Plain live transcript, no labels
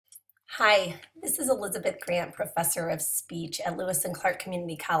Hi, this is Elizabeth Grant, Professor of Speech at Lewis and Clark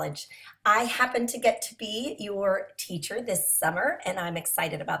Community College. I happen to get to be your teacher this summer, and I'm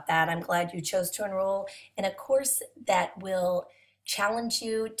excited about that. I'm glad you chose to enroll in a course that will challenge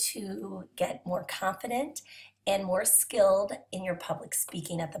you to get more confident and more skilled in your public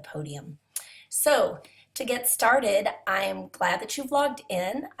speaking at the podium. So, to get started, I'm glad that you've logged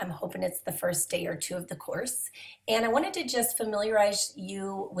in. I'm hoping it's the first day or two of the course. And I wanted to just familiarize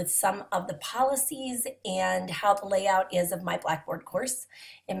you with some of the policies and how the layout is of my Blackboard course.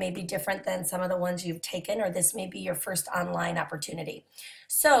 It may be different than some of the ones you've taken, or this may be your first online opportunity.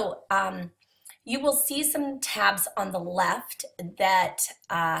 So, you will see some tabs on the left that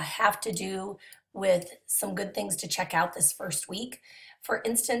have to do with some good things to check out this first week. For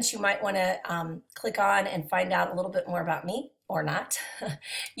instance, you might want to click on and find out a little bit more about me, or not.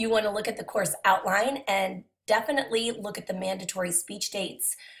 You want to look at the course outline and definitely look at the mandatory speech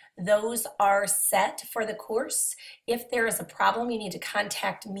dates. Those are set for the course. If there is a problem, you need to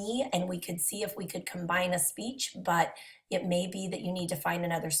contact me and we could see if we could combine a speech, but it may be that you need to find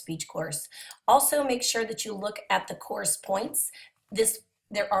another speech course. Also, make sure that you look at the course points.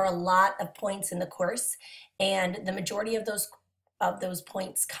 There are a lot of points in the course, and the majority of those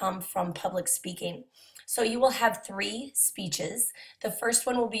points come from public speaking. So you will have 3 speeches. The first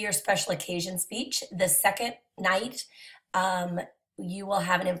one will be your special occasion speech. The second night, you will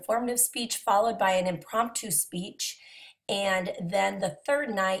have an informative speech followed by an impromptu speech. And then the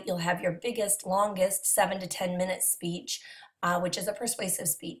third night, you'll have your biggest, longest 7 to 10 minute speech, which is a persuasive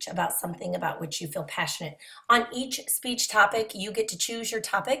speech about something about which you feel passionate. On each speech topic, you get to choose your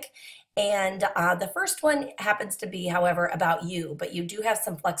topic. And the first one happens to be, however, about you, but you do have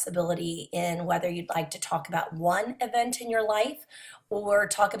some flexibility in whether you'd like to talk about one event in your life or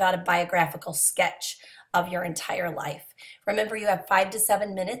talk about a biographical sketch of your entire life. Remember, you have 5 to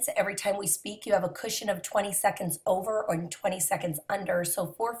 7 minutes. Every time we speak, you have a cushion of 20 seconds over or 20 seconds under. So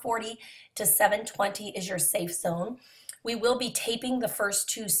 4:40 to 7:20 is your safe zone. We will be taping the first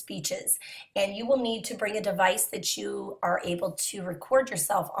 2 speeches, and you will need to bring a device that you are able to record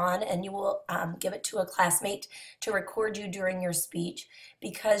yourself on, and you will give it to a classmate to record you during your speech,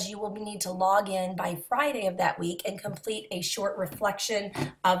 because you will need to log in by Friday of that week and complete a short reflection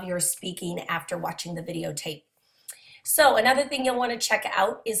of your speaking after watching the videotape. So another thing you'll want to check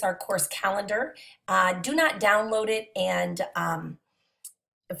out is our course calendar. Do not download it and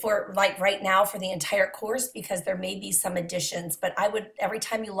for like right now for the entire course, because there may be some additions, but I would, every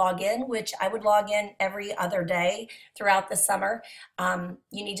time you log in, which I would log in every other day throughout the summer,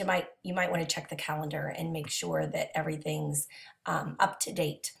 you might want to check the calendar and make sure that everything's up to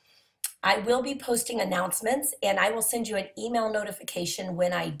date. I will be posting announcements, and I will send you an email notification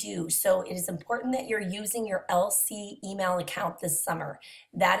when I do. So it is important that you're using your LC email account this summer.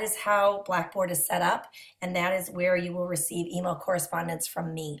 That is how Blackboard is set up, and that is where you will receive email correspondence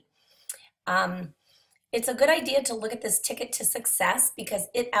from me. It's a good idea to look at this ticket to success because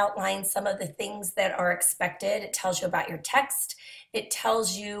it outlines some of the things that are expected. It tells you about your text. It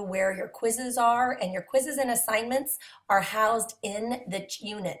tells you where your quizzes are, and your quizzes and assignments are housed in the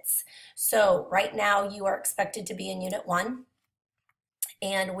units. So right now you are expected to be in Unit 1.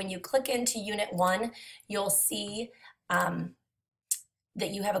 And when you click into Unit 1, you'll see that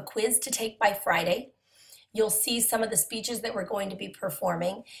you have a quiz to take by Friday. You'll see some of the speeches that we're going to be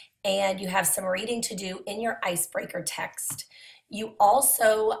performing, and you have some reading to do in your icebreaker text. You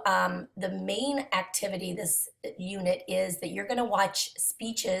also, the main activity this unit is that you're going to watch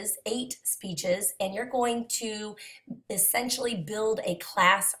speeches, 8 speeches, and you're going to essentially build a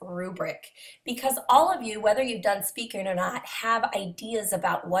class rubric, because all of you, whether you've done speaking or not, have ideas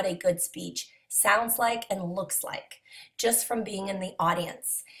about what a good speech sounds like and looks like just from being in the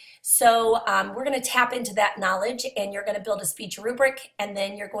audience. So we're going to tap into that knowledge, and you're going to build a speech rubric, and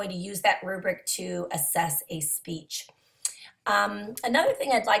then you're going to use that rubric to assess a speech. Another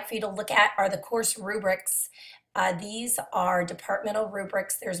thing I'd like for you to look at are the course rubrics. These are departmental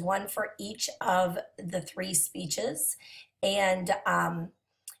rubrics. There's one for each of the 3 speeches, and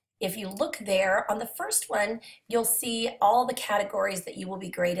if you look there on the first one, you'll see all the categories that you will be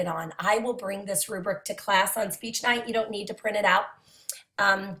graded on. I will bring this rubric to class on speech night. You don't need to print it out.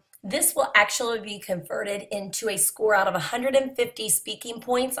 This will actually be converted into a score out of 150 speaking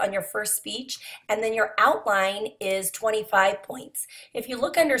points on your first speech, and then your outline is 25 points. If you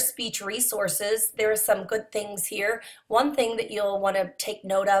look under speech resources, there are some good things here. One thing that you'll want to take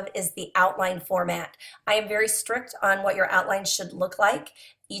note of is the outline format. I am very strict on what your outline should look like.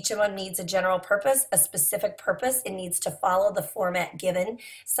 Each of them needs a general purpose, a specific purpose. It needs to follow the format given.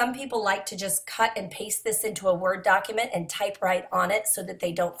 Some people like to just cut and paste this into a Word document and type right on it so that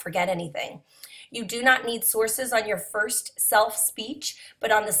they don't forget anything. You do not need sources on your first self-speech,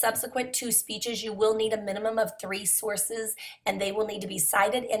 but on the subsequent 2 speeches, you will need a minimum of 3 sources, and they will need to be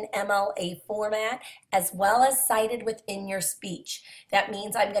cited in MLA format as well as cited within your speech. That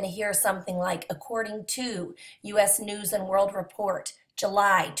means I'm going to hear something like, according to U.S. News and World Report,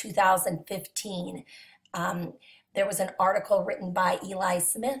 July 2015. There was an article written by Eli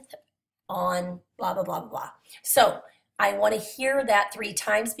Smith on blah, blah, blah, blah. So I want to hear that 3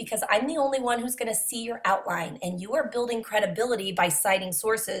 times because I'm the only one who's going to see your outline, and you are building credibility by citing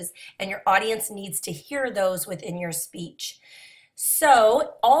sources, and your audience needs to hear those within your speech.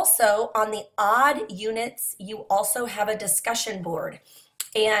 So also on the odd units, you also have a discussion board.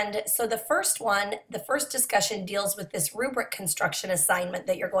 And so the first discussion deals with this rubric construction assignment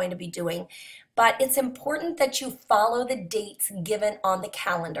that you're going to be doing. But it's important that you follow the dates given on the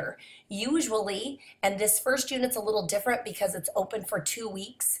calendar. Usually, and this first unit's a little different because it's open for 2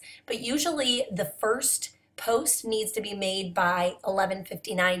 weeks, but usually the first post needs to be made by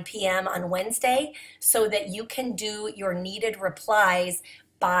 11:59 p.m. on Wednesday so that you can do your needed replies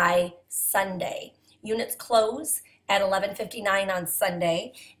by Sunday. Units close at 11:59 on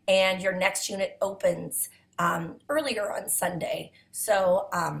Sunday, and your next unit opens earlier on Sunday. So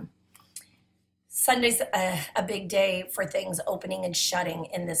Sunday's a big day for things opening and shutting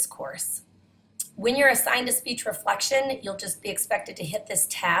in this course. When you're assigned a speech reflection, you'll just be expected to hit this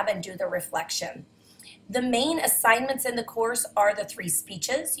tab and do the reflection. The main assignments in the course are the 3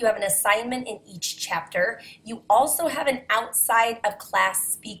 speeches. You have an assignment in each chapter. You also have an outside of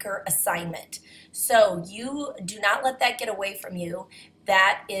class speaker assignment. So you do not let that get away from you.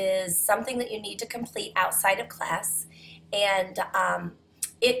 That is something that you need to complete outside of class. And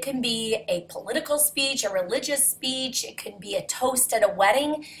it can be a political speech, a religious speech, it can be a toast at a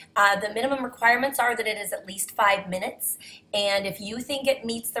wedding. The minimum requirements are that it is at least 5 minutes. And if you think it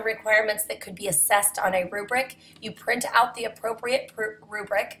meets the requirements that could be assessed on a rubric, you print out the appropriate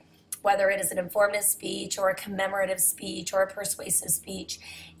rubric, whether it is an informative speech or a commemorative speech or a persuasive speech.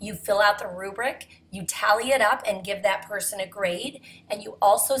 You fill out the rubric, you tally it up and give that person a grade, and you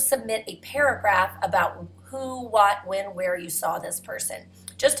also submit a paragraph about who, what, when, where you saw this person.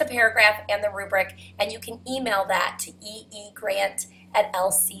 Just a paragraph and the rubric, and you can email that to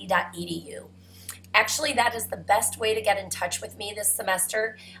eegrant@lc.edu. Actually, that is the best way to get in touch with me this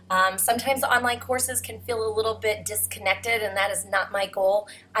semester. Sometimes online courses can feel a little bit disconnected, and that is not my goal.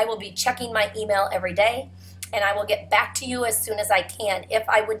 I will be checking my email every day, and I will get back to you as soon as I can. If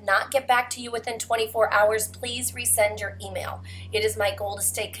I would not get back to you within 24 hours, please resend your email. It is my goal to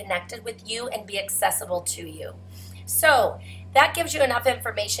stay connected with you and be accessible to you. So that gives you enough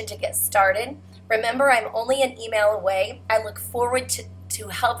information to get started. Remember, I'm only an email away. I look forward to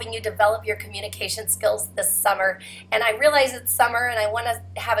helping you develop your communication skills this summer. And I realize it's summer and I want to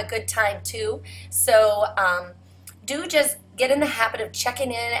have a good time too. So do just get in the habit of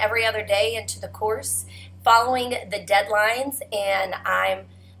checking in every other day into the course, following the deadlines, and I'm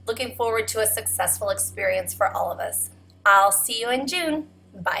looking forward to a successful experience for all of us. I'll see you in June.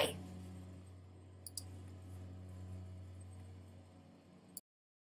 Bye.